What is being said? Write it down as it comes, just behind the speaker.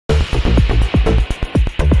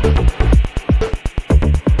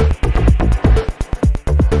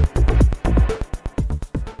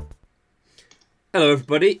Hello,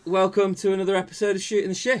 everybody. Welcome to another episode of Shooting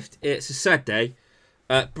the Shift. It's a sad day.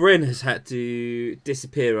 Bryn has had to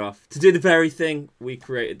disappear off to do the very thing we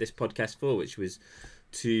created this podcast for, which was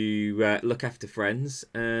to look after friends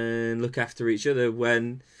and look after each other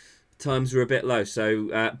when times were a bit low.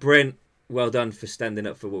 So, Bryn, well done for standing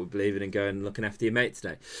up for what we believe in and going and looking after your mate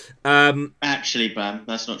today. Actually, Bam,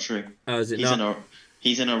 that's not true. Oh, is it he's not?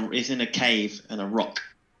 He's in a cave and a rock.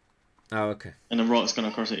 Oh, okay. And the rock's going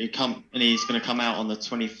to cross it. He's going to come out on the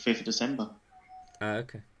 25th of December. Oh,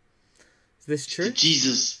 okay. Is this true?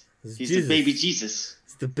 Jesus. He's the baby Jesus.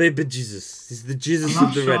 It's the baby Jesus. He's the Jesus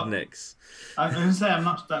of the rednecks. I was going to say, I'm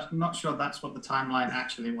not sure that's what the timeline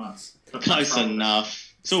actually was. Close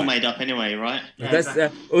enough. It's all made up anyway, right? Yeah,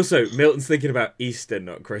 exactly. Also, Milton's thinking about Easter,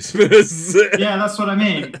 not Christmas. Yeah, that's what I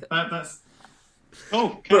mean. That's...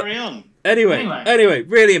 Oh, carry on. Anyway,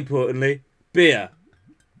 really importantly, beer.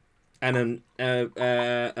 And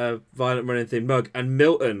a Violent Running themed mug. And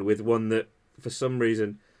Milton with one that, for some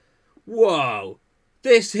reason... Whoa!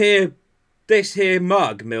 This here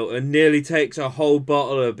mug, Milton, nearly takes a whole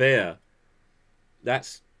bottle of beer.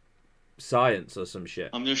 That's science or some shit.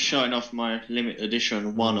 I'm just showing off my limited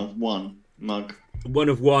edition 1 of 1 mug. 1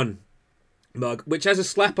 of 1 mug, which has a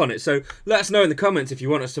slap on it. So let us know in the comments if you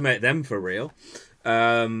want us to make them for real.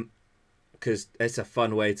 Because it's a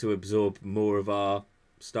fun way to absorb more of our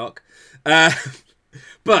stock.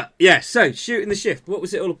 But yeah, so Shooting the Shift, what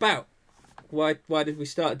was it all about? Why did we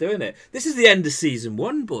start doing it? This is the end of season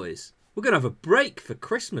 1, boys. We're going to have a break for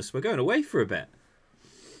Christmas. We're going away for a bit.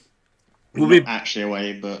 We'll be actually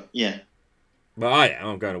away, but yeah. Well,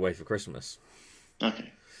 I'm going away for Christmas.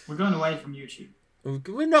 Okay. We're going away from YouTube.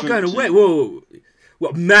 We're not going away.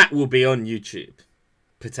 Well, Matt will be on YouTube,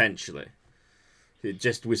 potentially. It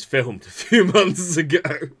just was filmed a few months ago.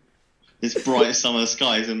 It's bright summer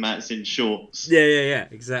skies and Matt's in shorts. Yeah,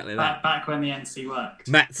 exactly that. Back when the NC worked.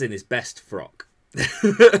 Matt's in his best frock.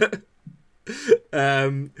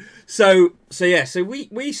 So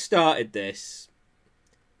we started this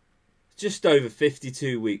just over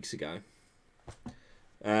 52 weeks ago.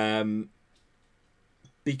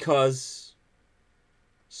 Because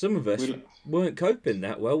some of us weren't coping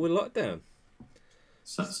that well with lockdown.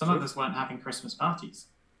 Some of us weren't having Christmas parties.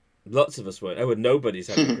 Lots of us weren't. Oh, nobody's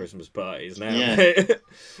having Christmas parties now. Yeah.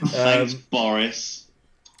 Thanks, Boris.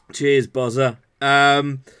 Cheers, Bozza.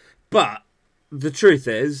 But the truth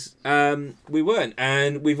is, we weren't.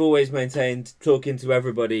 And we've always maintained, talking to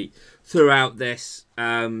everybody throughout this,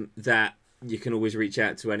 that you can always reach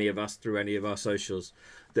out to any of us through any of our socials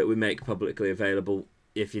that we make publicly available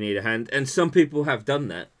if you need a hand. And some people have done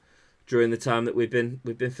that during the time that we've been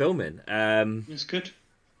filming. It's good.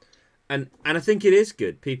 And I think it is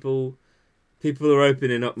good. People are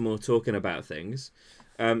opening up more, talking about things.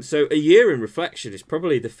 So a year in reflection is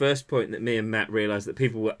probably the first point that me and Matt realised that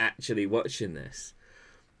people were actually watching this.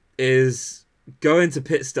 Is going to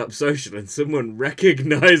Pit Stop Social and someone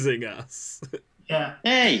recognising us. Yeah.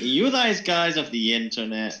 Hey, you those guys of the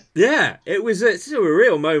internet. Yeah, it's a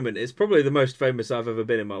real moment. It's probably the most famous I've ever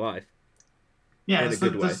been in my life. Yeah, in a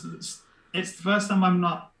good way. It's the first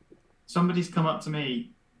time somebody's come up to me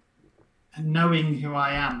knowing who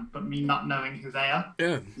I am, but me not knowing who they are.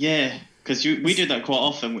 Yeah, because we do that quite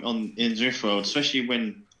often in Drift World, especially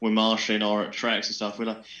when we're marshalling or at tracks and stuff. We're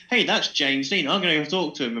like, hey, that's James Dean. I'm going to go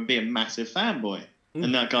talk to him and be a massive fanboy.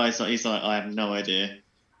 And that guy's like, I have no idea.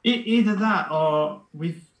 Either that, or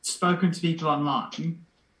we've spoken to people online,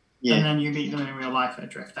 Yeah. and then you meet them in real life at a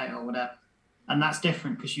drift day or whatever, and that's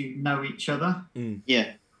different because you know each other.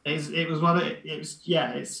 Yeah. It's one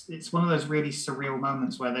of those really surreal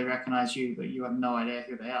moments where they recognise you, but you have no idea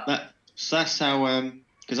who they are. That's how,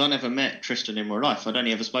 because I never met Tristan in real life. I'd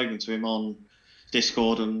only ever spoken to him on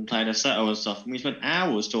Discord and playing a set and stuff. And we spent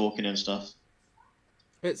hours talking and stuff.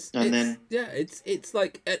 It's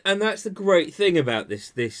like, and that's the great thing about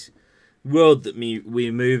this world that we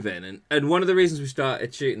move in. And one of the reasons we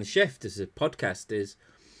started Shooting the Shift as a podcast is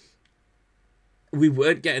we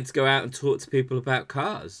weren't getting to go out and talk to people about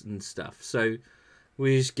cars and stuff. So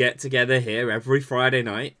we just get together here every Friday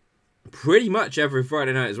night, pretty much every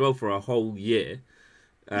Friday night as well for a whole year.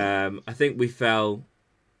 I think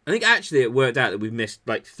actually it worked out that we missed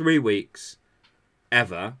like 3 weeks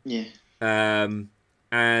ever. Yeah.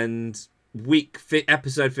 And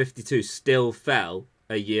episode 52 still fell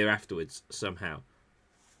a year afterwards somehow.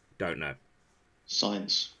 Don't know.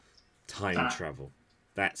 Science. Time travel.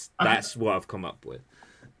 That's what I've come up with.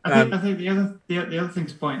 I think the other thing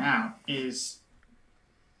to point out is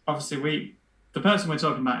obviously the person we're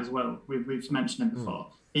talking about as well. We've mentioned him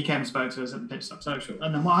before. He came and spoke to us at the Pit Stop Social,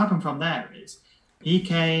 and then what happened from there is he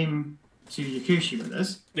came to Yakushi with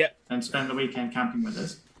us and spend the weekend camping with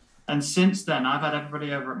us. And since then, I've had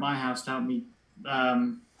everybody over at my house to help me.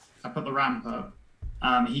 I put the ramp up.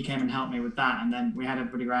 He came and helped me with that, and then we had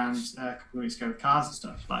everybody around a couple of weeks ago with cars and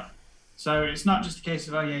stuff. So it's not just a case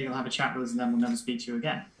of you'll have a chat with us and then we'll never speak to you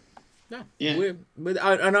again. No,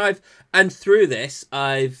 and through this,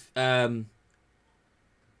 I've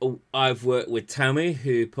worked with Tammy,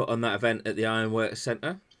 who put on that event at the Ironworks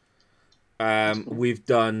Centre. Cool. We've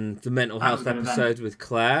done the mental health episode with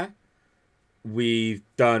Claire. We've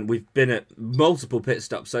been at multiple pit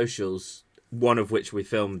stop socials, one of which we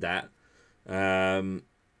filmed at.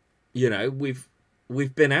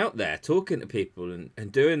 We've been out there talking to people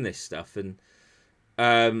and doing this stuff, and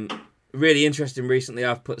really interesting. Recently,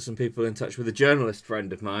 I've put some people in touch with a journalist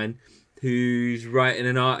friend of mine who's writing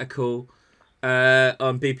an article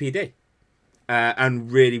on BPD,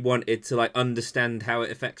 and really wanted to understand how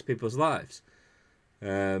it affects people's lives.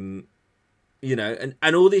 And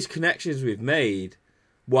all these connections we've made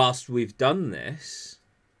whilst we've done this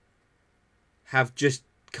have just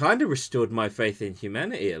kind of restored my faith in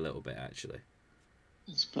humanity a little bit, actually.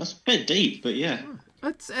 That's a bit deep, but yeah.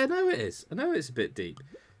 I know it is. I know it's a bit deep.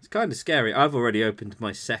 It's kind of scary. I've already opened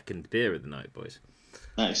my second beer of the night, boys.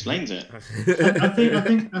 That explains it. I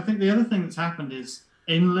think the other thing that's happened is,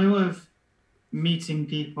 in lieu of meeting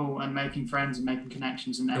people and making friends and making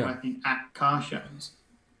connections and networking at car shows,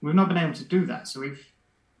 we've not been able to do that. So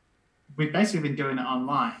we've basically been doing it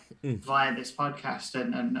online via this podcast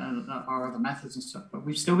and our other methods and stuff, but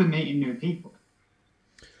we've still been meeting new people.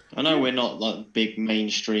 I know we're not big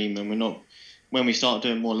mainstream, and we're not. When we start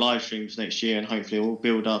doing more live streams next year, and hopefully we'll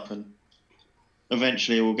build up, and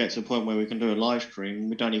eventually we'll get to a point where we can do a live stream.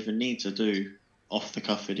 We don't even need to do off the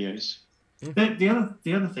cuff videos. The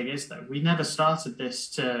other thing is, though, we never started this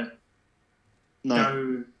to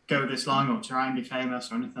go this long or try and be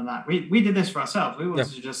famous or anything like that. We did this for ourselves. We wanted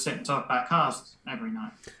to just sit and talk about cars every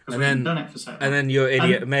night because we hadn't done it for so long. And then your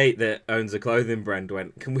idiot mate that owns a clothing brand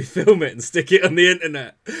went, "Can we film it and stick it on the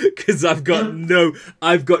internet? Because I've got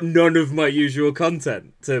none of my usual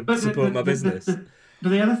content to support my business." But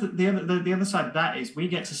the other side of that is we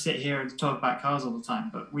get to sit here and talk about cars all the time,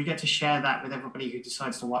 but we get to share that with everybody who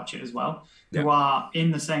decides to watch it as well, who are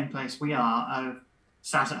in the same place we are,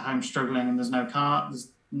 sat at home struggling, and there's no car,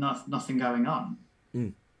 there's nothing going on.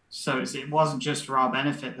 So it wasn't just for our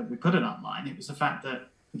benefit that we put it online. It was the fact that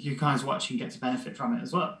you guys watching get to benefit from it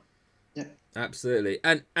as well. Yeah, absolutely.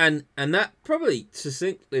 And that probably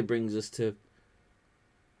succinctly brings us to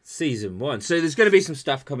season 1. So there's going to be some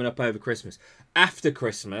stuff coming up over Christmas. After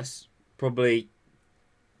Christmas, probably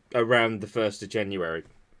around the 1st of January,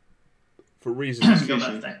 for reasons. Your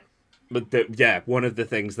birthday. But one of the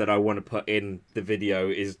things that I want to put in the video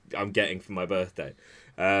is I'm getting for my birthday.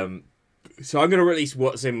 So I'm going to release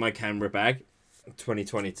what's in my camera bag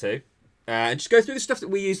 2022. And just go through the stuff that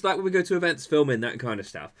we use, like when we go to events, filming, that kind of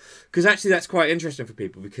stuff. Because actually that's quite interesting for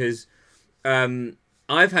people, because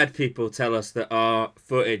I've had people tell us that our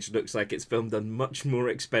footage looks like it's filmed on much more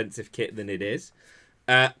expensive kit than it is.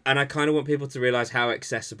 And I kind of want people to realise how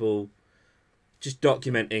accessible just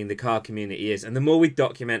documenting the car community is. And the more we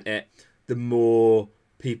document it, the more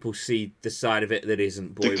people see the side of it that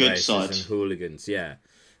isn't boy racers and hooligans. Yeah.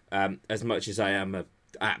 As much as I am an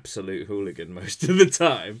absolute hooligan most of the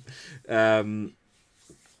time. I'm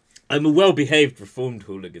a well-behaved, reformed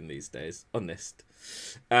hooligan these days, honest.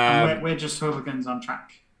 We're just hooligans on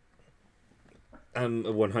track. I'm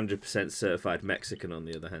a 100% certified Mexican, on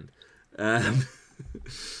the other hand.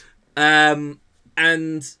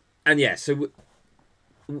 And yeah, so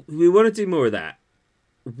we want to do more of that.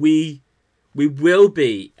 We will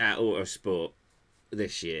be at Autosport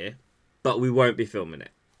this year, but we won't be filming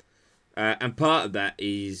it. And part of that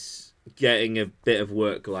is getting a bit of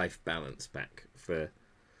work-life balance back for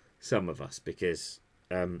some of us, because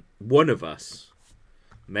one of us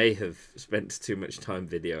may have spent too much time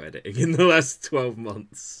video editing in the last 12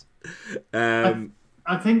 months. I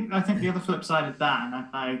think the other flip side of that,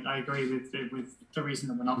 and I agree with the reason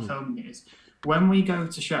that we're not filming it, is when we go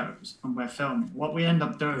to shows and we're filming, what we end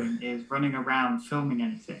up doing is running around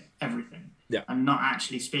filming everything, and not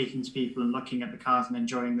actually speaking to people and looking at the cars and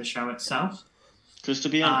enjoying the show itself. Because to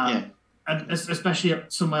be honest, and especially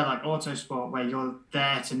at somewhere like Autosport, where you're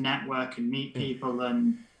there to network and meet people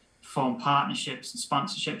and form partnerships and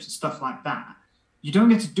sponsorships and stuff like that, you don't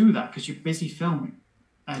get to do that because you're busy filming.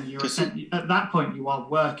 And you're at that point, you are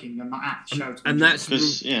working and not at the show. And that's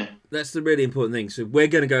the really important thing. So we're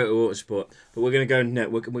going to go to Autosport, but we're going to go and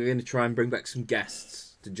network, and we're going to try and bring back some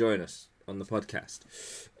guests to join us on the podcast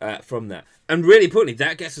from that. And really importantly,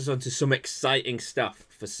 that gets us onto some exciting stuff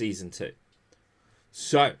for season 2.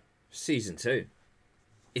 So Season 2.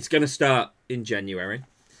 It's going to start in January.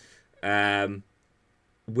 We're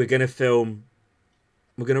going to film.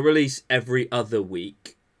 We're going to release every other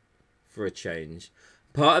week for a change.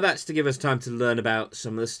 Part of that's to give us time to learn about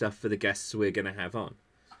some of the stuff for the guests we're going to have on.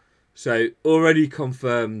 So already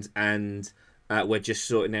confirmed, and we're just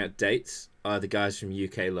sorting out dates, are the guys from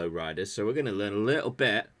UK Lowriders. So we're going to learn a little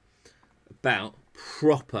bit about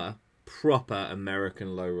proper American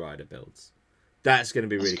lowrider builds. That's going to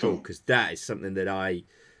be really cool, because that is something that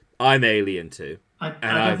I'm alien to. I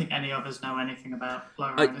don't think any of us know anything about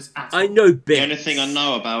lowriders at all. I know bits. The only thing I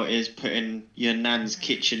know about is putting your nan's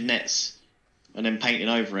kitchen nets and then painting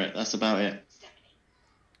over it. That's about it.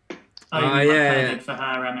 Yeah. For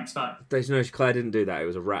her MX-5. There's no, Claire didn't do that. It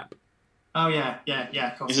was a rap. Oh, yeah,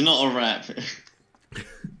 of course. It's not a rap.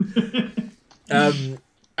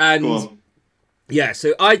 And yeah,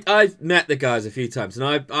 so I've met the guys a few times,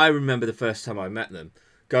 and I remember the first time I met them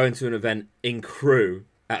going to an event in Crewe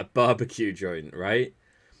at a barbecue joint, right?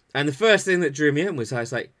 And the first thing that drew me in was I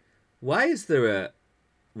was like, why is there a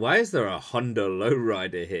Honda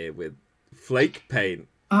lowrider here with flake paint?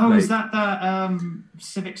 Oh, like, is that the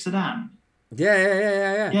Civic sedan?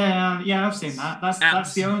 Yeah. Yeah, I've seen that.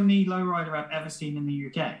 That's the only lowrider I've ever seen in the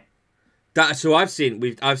UK. So I've seen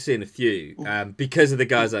a few because of the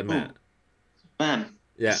guys I met. Bam.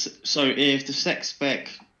 Yeah. So if the spec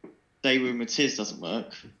Daewoo Matiz doesn't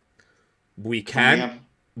work, we can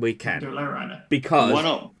do a lowrider. Because why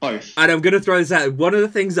not both? And I'm going to throw this out. One of the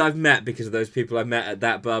things I've met because of those people I met at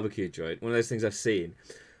that barbecue joint, one of those things I've seen,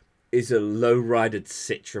 is a low-ridered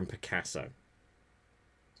Citroen Picasso.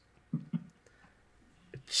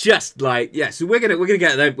 Just like, yeah. So we're gonna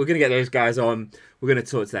get them. We're gonna get those guys on. We're gonna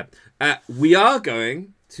talk to them. We are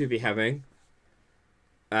going to be having,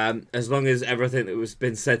 as long as everything that was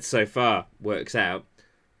been said so far works out,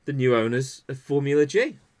 the new owners of Formula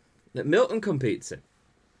G that Milton competes in.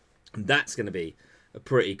 And that's going to be a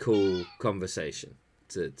pretty cool conversation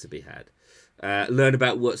to be had. Learn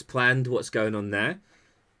about what's planned, what's going on there.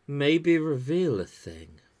 Maybe reveal a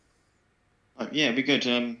thing. Yeah, it'd be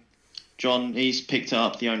good. John, he's picked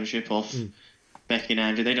up the ownership off Becky and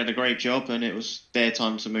Andrew. They did a great job, and it was their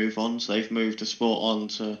time to move on. So they've moved the sport on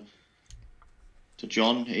to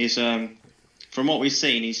John. He's from what we've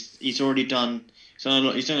seen, he's already done.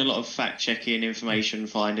 He's done a lot of fact checking, information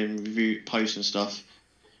finding, review posts and stuff.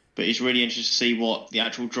 But he's really interested to see what the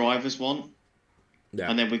actual drivers want,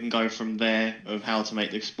 and then we can go from there of how to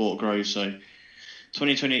make the sport grow. So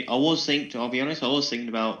 2020, I'll be honest, I was thinking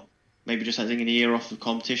about maybe just taking a year off of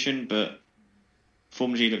competition, but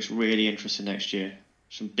Formula G looks really interesting next year.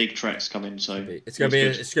 Some big tracks coming, so it's going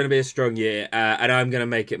to be a strong year, and I'm going to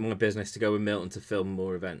make it my business to go with Milton to film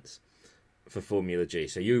more events for Formula G.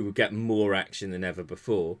 So you will get more action than ever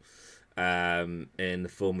before, in the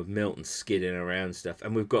form of Milton skidding around stuff,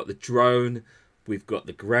 and we've got the drone, we've got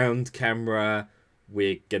the ground camera.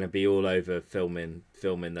 We're going to be all over filming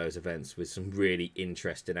those events with some really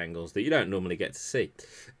interesting angles that you don't normally get to see.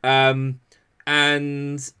 And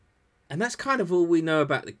that's kind of all we know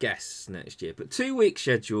about the guests next year. But 2-week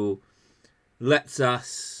schedule lets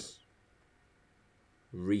us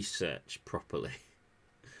research properly.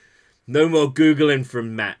 No more Googling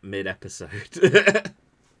from Matt mid-episode.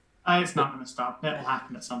 It's not going to stop. It'll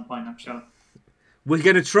happen at some point, I'm sure. We're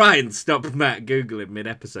going to try and stop Matt Googling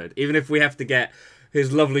mid-episode, even if we have to get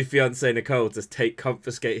his lovely fiancée Nicole to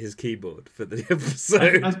confiscate his keyboard for the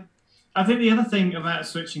episode. I think the other thing about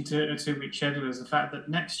switching to a 2-week schedule is the fact that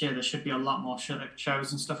next year there should be a lot more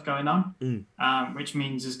shows and stuff going on, which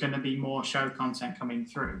means there's going to be more show content coming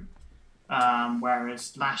through.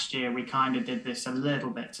 Whereas last year we kind of did this a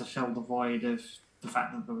little bit to fill the void of the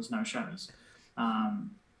fact that there was no shows.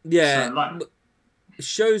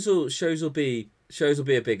 Shows will be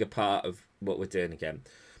a bigger part of what we're doing again.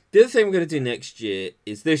 The other thing we're going to do next year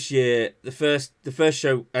is this year the first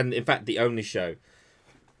show, and in fact the only show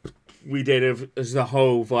we did as the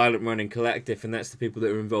whole Violent Running Collective, and that's the people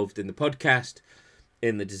that are involved in the podcast,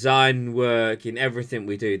 in the design work, in everything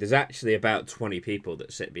we do. There's actually about 20 people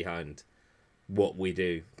that sit behind what we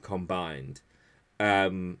do combined,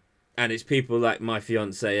 and it's people like my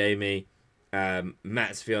fiancée Amy,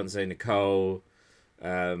 Matt's fiancée Nicole,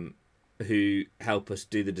 who help us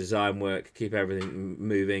do the design work, keep everything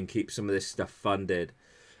moving, keep some of this stuff funded.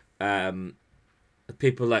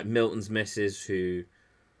 People like Milton's missus, who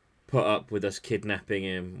put up with us kidnapping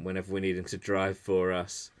him whenever we need him to drive for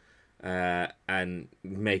us, and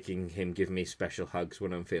making him give me special hugs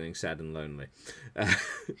when I'm feeling sad and lonely.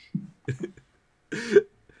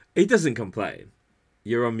 He doesn't complain.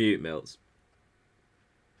 You're on mute, Milts.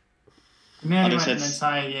 We nearly went an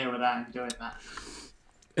entire year without him doing that.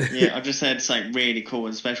 Yeah, I just said something really cool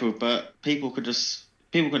and special, but people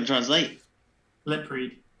couldn't translate. Lip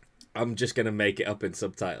read. I'm just gonna make it up in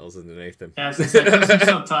subtitles underneath them. Yeah, so put some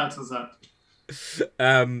subtitles up.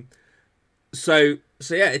 So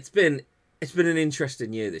yeah, it's been an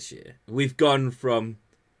interesting year this year. We've gone from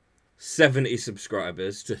 70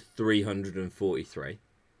 subscribers to 343.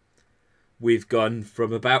 We've gone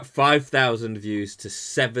from about 5,000 views to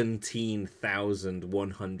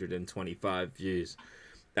 17,125 views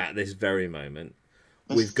at this very moment.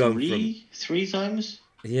 We've gone three times.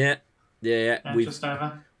 Yeah. Just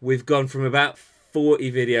over. We've gone from about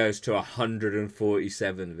 40 videos to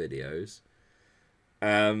 147 videos.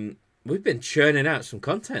 We've been churning out some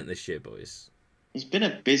content this year, boys. It's been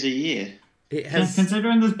a busy year. It has.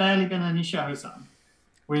 Considering there's barely been any shows on,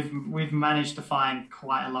 we've managed to find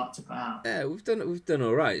quite a lot to put out. Yeah, we've done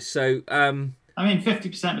all right. So, I mean,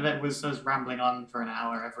 50% of it was us rambling on for an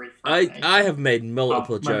hour every Friday. I have made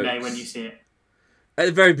multiple jokes. Monday when you see it. At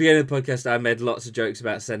the very beginning of the podcast, I made lots of jokes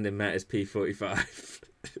about sending Matt his P45.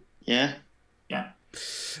 Yeah.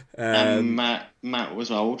 Matt was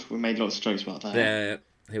old. We made lots of jokes about that. Yeah,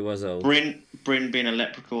 he was old. Bryn being a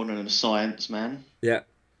leprechaun and a science man. Yeah.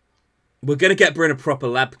 We're going to get Bryn a proper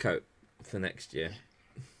lab coat for next year.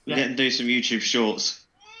 We're going to do some YouTube shorts.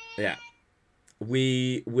 Yeah.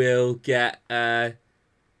 We will get... we're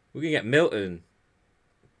going to get Milton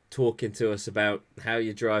talking to us about how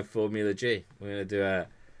you drive Formula G. We're going to do a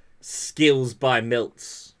skills by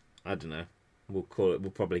Milts. I don't know. We'll call it.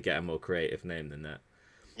 We'll probably get a more creative name than that.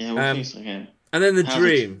 Yeah, we'll think so, yeah. And then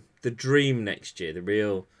the dream next year, the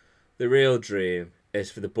real dream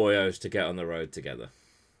is for the boyos to get on the road together.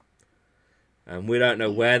 And we don't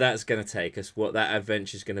know where that's going to take us, what that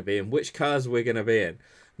adventure is going to be, and which cars we're going to be in.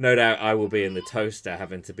 No doubt I will be in the Toaster,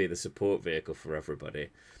 having to be the support vehicle for everybody.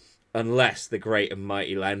 Unless the great and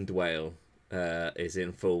mighty Land Whale is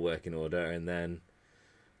in full working order, and then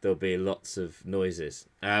there'll be lots of noises.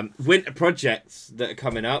 Winter projects that are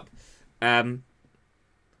coming up. The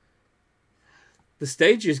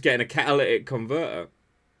stage is getting a catalytic converter.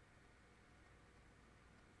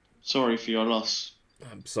 Sorry for your loss.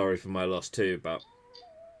 I'm sorry for my loss too, but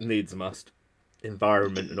needs must.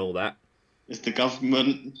 Environment and all that. Is the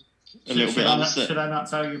government a little bit upset? Should I not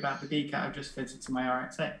tell you about the decal I've just fitted to my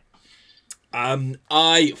RX-8?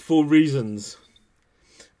 For reasons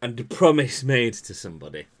and a promise made to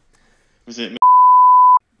somebody. Was it?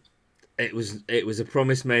 It was a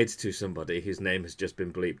promise made to somebody whose name has just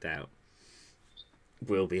been bleeped out.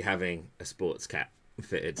 We'll be having a sports cat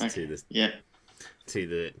fitted to the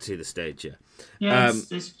to the stage. Yeah,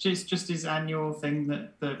 it's just his annual thing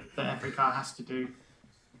that every car has to do.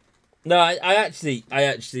 No, I actually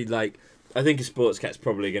like. I think a sports cat's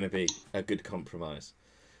probably going to be a good compromise,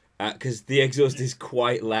 because the exhaust is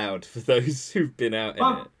quite loud for those who've been out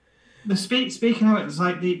in it. Speaking of it, it's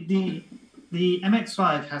like the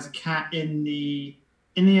MX-5 has a cat in the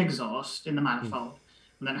exhaust in the manifold,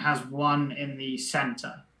 and then it has one in the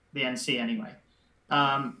center, the NC anyway.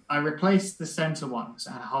 I replaced the center one because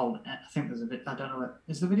it had a hole in it. I think there's a bit. I don't know.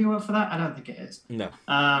 Is the video up for that? I don't think it is. No.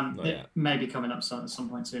 It may be coming up at some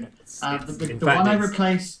point soon. The fact, one I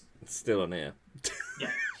replaced. It's still on here.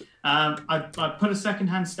 Yeah. I put a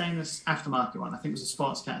second-hand stainless aftermarket one. I think it was a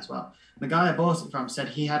sports cat as well. The guy I bought it from said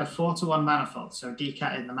he had a 4-to-1 manifold, so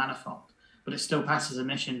decat in the manifold, but it still passes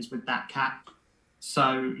emissions with that cat.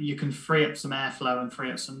 So you can free up some airflow and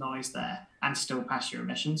free up some noise there and still pass your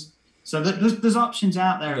emissions. So there's options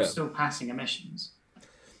out there of still passing emissions.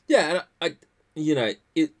 Yeah, and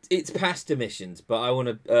it's past emissions, but I want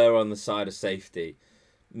to err on the side of safety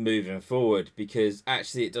moving forward, because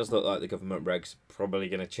actually it does look like the government regs are probably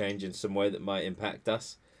going to change in some way that might impact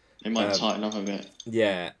us. It might tighten up a bit.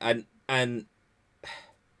 Yeah, and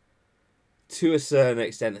to a certain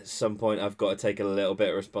extent, at some point, I've got to take a little bit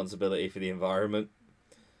of responsibility for the environment.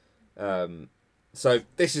 So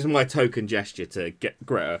this is my token gesture to get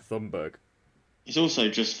Greta Thunberg. It's also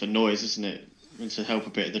just for noise, isn't it? And to help a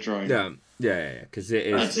bit of the drone. Yeah, because it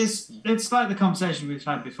is. It's like the conversation we've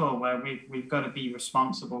had before, where we've got to be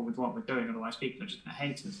responsible with what we're doing, otherwise people are just going to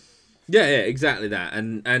hate us. Yeah, exactly that,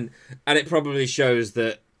 and it probably shows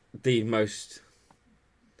that the most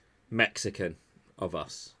Mexican of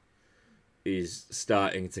us is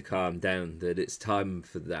starting to calm down. That it's time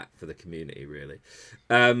for that for the community, really.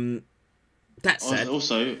 That said,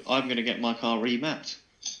 also I'm going to get my car remapped.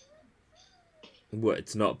 What?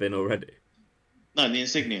 It's not been already? No, the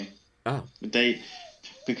Insignia. Oh.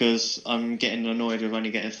 Because I'm getting annoyed with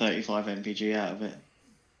only getting 35 mpg out of it.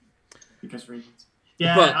 Because reasons.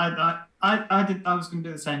 Yeah, but I was going to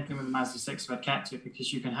do the same thing with the Mazda 6 if I kept it,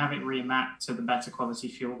 because you can have it remapped to the better quality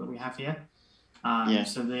fuel that we have here.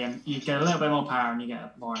 So you get a little bit more power and you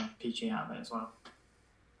get more PG out of it as well.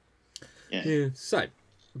 Yeah. So,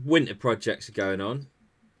 winter projects are going on.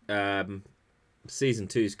 Season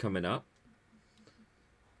 2's coming up.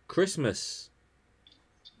 Christmas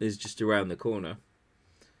is just around the corner,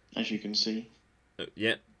 as you can see.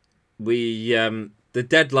 Yeah, we the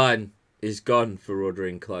deadline is gone for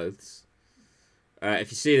ordering clothes.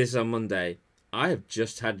 If you see this on Monday, I have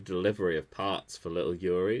just had a delivery of parts for little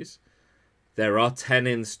Yuri's. There are 10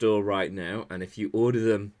 in store right now, and if you order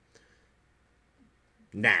them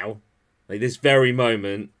now, like this very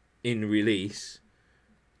moment in release,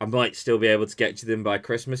 I might still be able to get you them by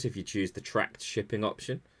Christmas if you choose the tracked shipping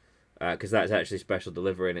option, because that's actually special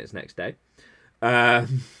delivery and it's next day. That's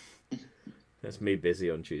me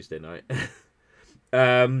busy on Tuesday night.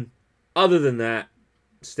 Other than that,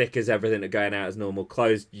 stickers, everything are going out as normal.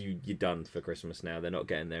 Clothes, you're done for Christmas now. They're not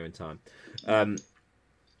getting there in time. An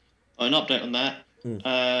update on that.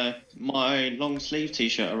 My long sleeve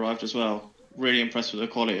T-shirt arrived as well. Really impressed with the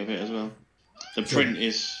quality of it as well. The print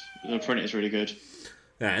is really good.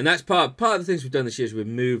 Yeah, and that's part of the things we've done this year is we've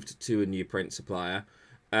moved to a new print supplier.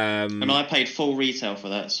 And I paid full retail for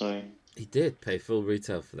that, so... He did pay full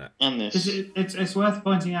retail for that. And this. It's worth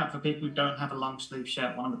pointing out for people who don't have a long sleeve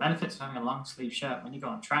shirt, one of the benefits of having a long sleeve shirt when you go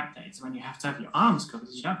on track days is when you have to have your arms covered,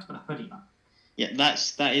 you don't have to put a hoodie on. Yeah,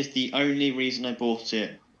 that is the only reason I bought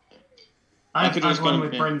it. I've gone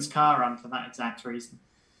with Bryn's car on for that exact reason.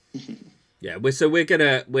 Yeah, there's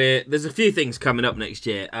a few things coming up next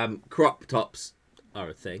year. Crop tops are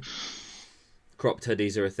a thing. Cropped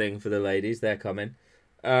hoodies are a thing for the ladies. They're coming.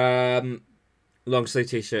 Long sleeve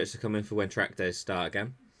T-shirts are coming for when track days start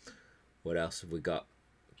again. What else have we got?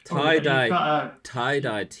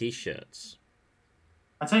 Tie-dye T-shirts.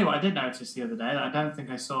 I tell you what I did notice the other day that I don't think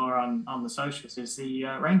I saw on the socials is the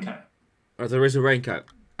raincoat. Oh, there is a raincoat.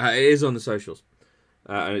 It is on the socials.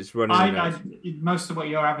 And it's running. Most of what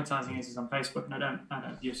you're advertising is on Facebook, and I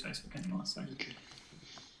don't use Facebook anymore. So.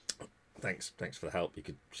 Thanks for the help. You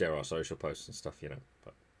could share our social posts and stuff,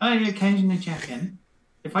 But... I occasionally check in.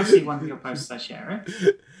 If I see one of your posts, I share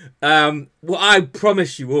it. Well, I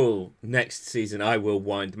promise you all, next season I will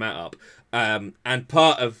wind Matt up. And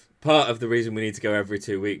part of the reason we need to go every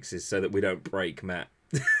 2 weeks is so that we don't break Matt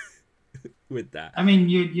with that. I mean,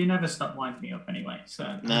 you never stop winding me up anyway,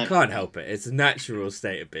 so I can't help it. It's a natural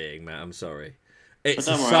state of being, Matt. I'm sorry. It's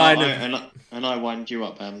a sign and I wind you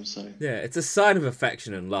up, so yeah, it's a sign of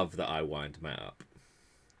affection and love that I wind Matt up.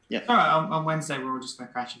 Yeah. All right. On Wednesday, we're all just going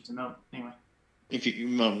to crash into milk anyway.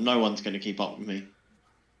 No one's going to keep up with me.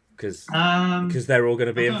 Because they're all going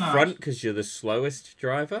to be in front because you're the slowest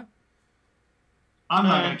driver? I'm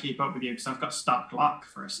not going to keep up with you because I've got stock lock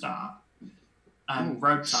for a start. And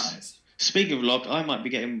road tyres. Speaking of lock, I might be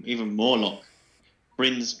getting even more lock.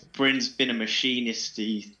 Bryn's been a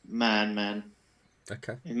machinist-y man.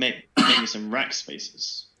 Okay. It made me some rack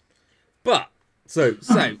spaces. But, so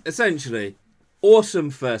essentially, awesome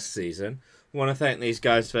first season. Want to thank these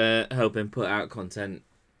guys for helping put out content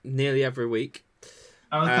nearly every week.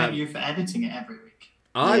 I want to thank you for editing it every week.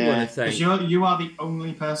 I want to thank... Because you are the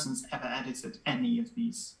only person that's ever edited any of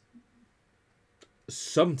these.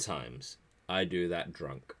 Sometimes I do that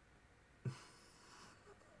drunk.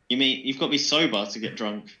 You mean you've got to be sober to get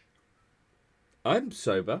drunk? I'm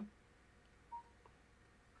sober.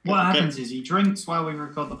 What happens is he drinks while we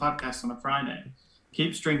record the podcast on a Friday.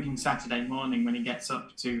 Keeps drinking Saturday morning when he gets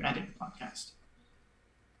up to edit the podcast.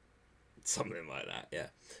 Something like that, yeah.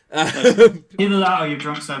 Either that or you've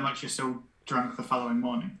drunk so much you're still drunk the following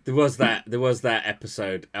morning. There was that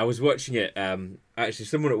episode. I was watching it. Actually,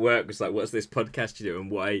 someone at work was like, "What's this podcast you do? And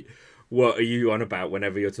what are you on about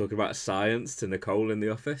whenever you're talking about science to Nicole in the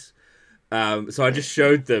office?" So I just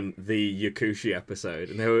showed them the Yakushi episode,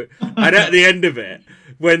 and and at the end of it,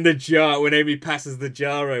 when Amy passes the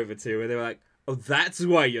jar over to her, they were like, "Oh, that's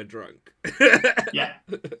why you're drunk." Yeah.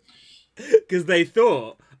 Because they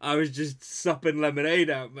thought I was just supping lemonade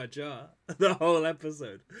out my jar the whole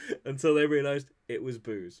episode until they realised it was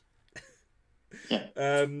booze.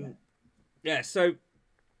 Yeah. Yeah, so...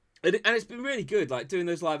 And it's been really good. Like, doing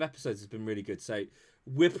those live episodes has been really good. So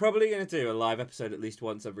we're probably going to do a live episode at least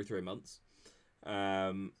once every 3 months.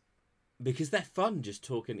 Because they're fun just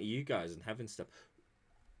talking to you guys and having stuff.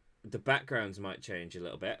 The backgrounds might change a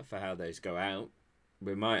little bit for how those go out.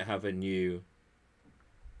 We might have a new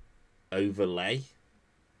overlay,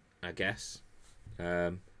 I guess.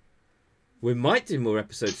 We might do more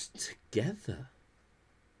episodes together.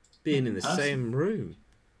 Being in the same room.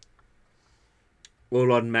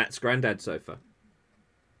 All on Matt's granddad sofa.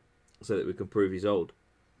 So that we can prove he's old.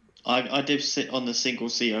 I did sit on the single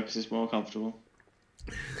seater because it's more comfortable.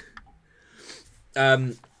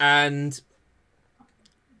 And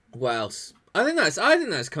what else? I think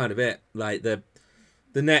that's kind of it. Like the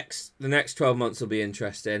next 12 months will be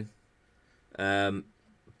interesting.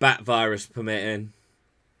 Bat virus permitting,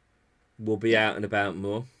 we'll be out and about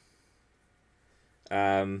more.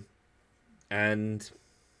 And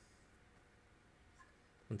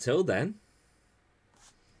until then,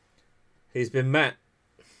 he's been Matt.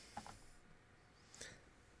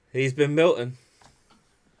 He's been Milton.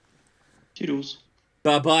 Toodles.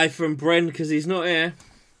 Bye-bye from Bren because he's not here.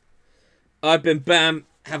 I've been Bam.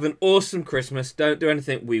 Have an awesome Christmas. Don't do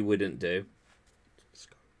anything we wouldn't do.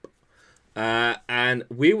 And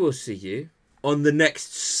we will see you on the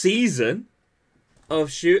next season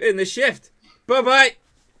of Shooting the Shift. Bye-bye.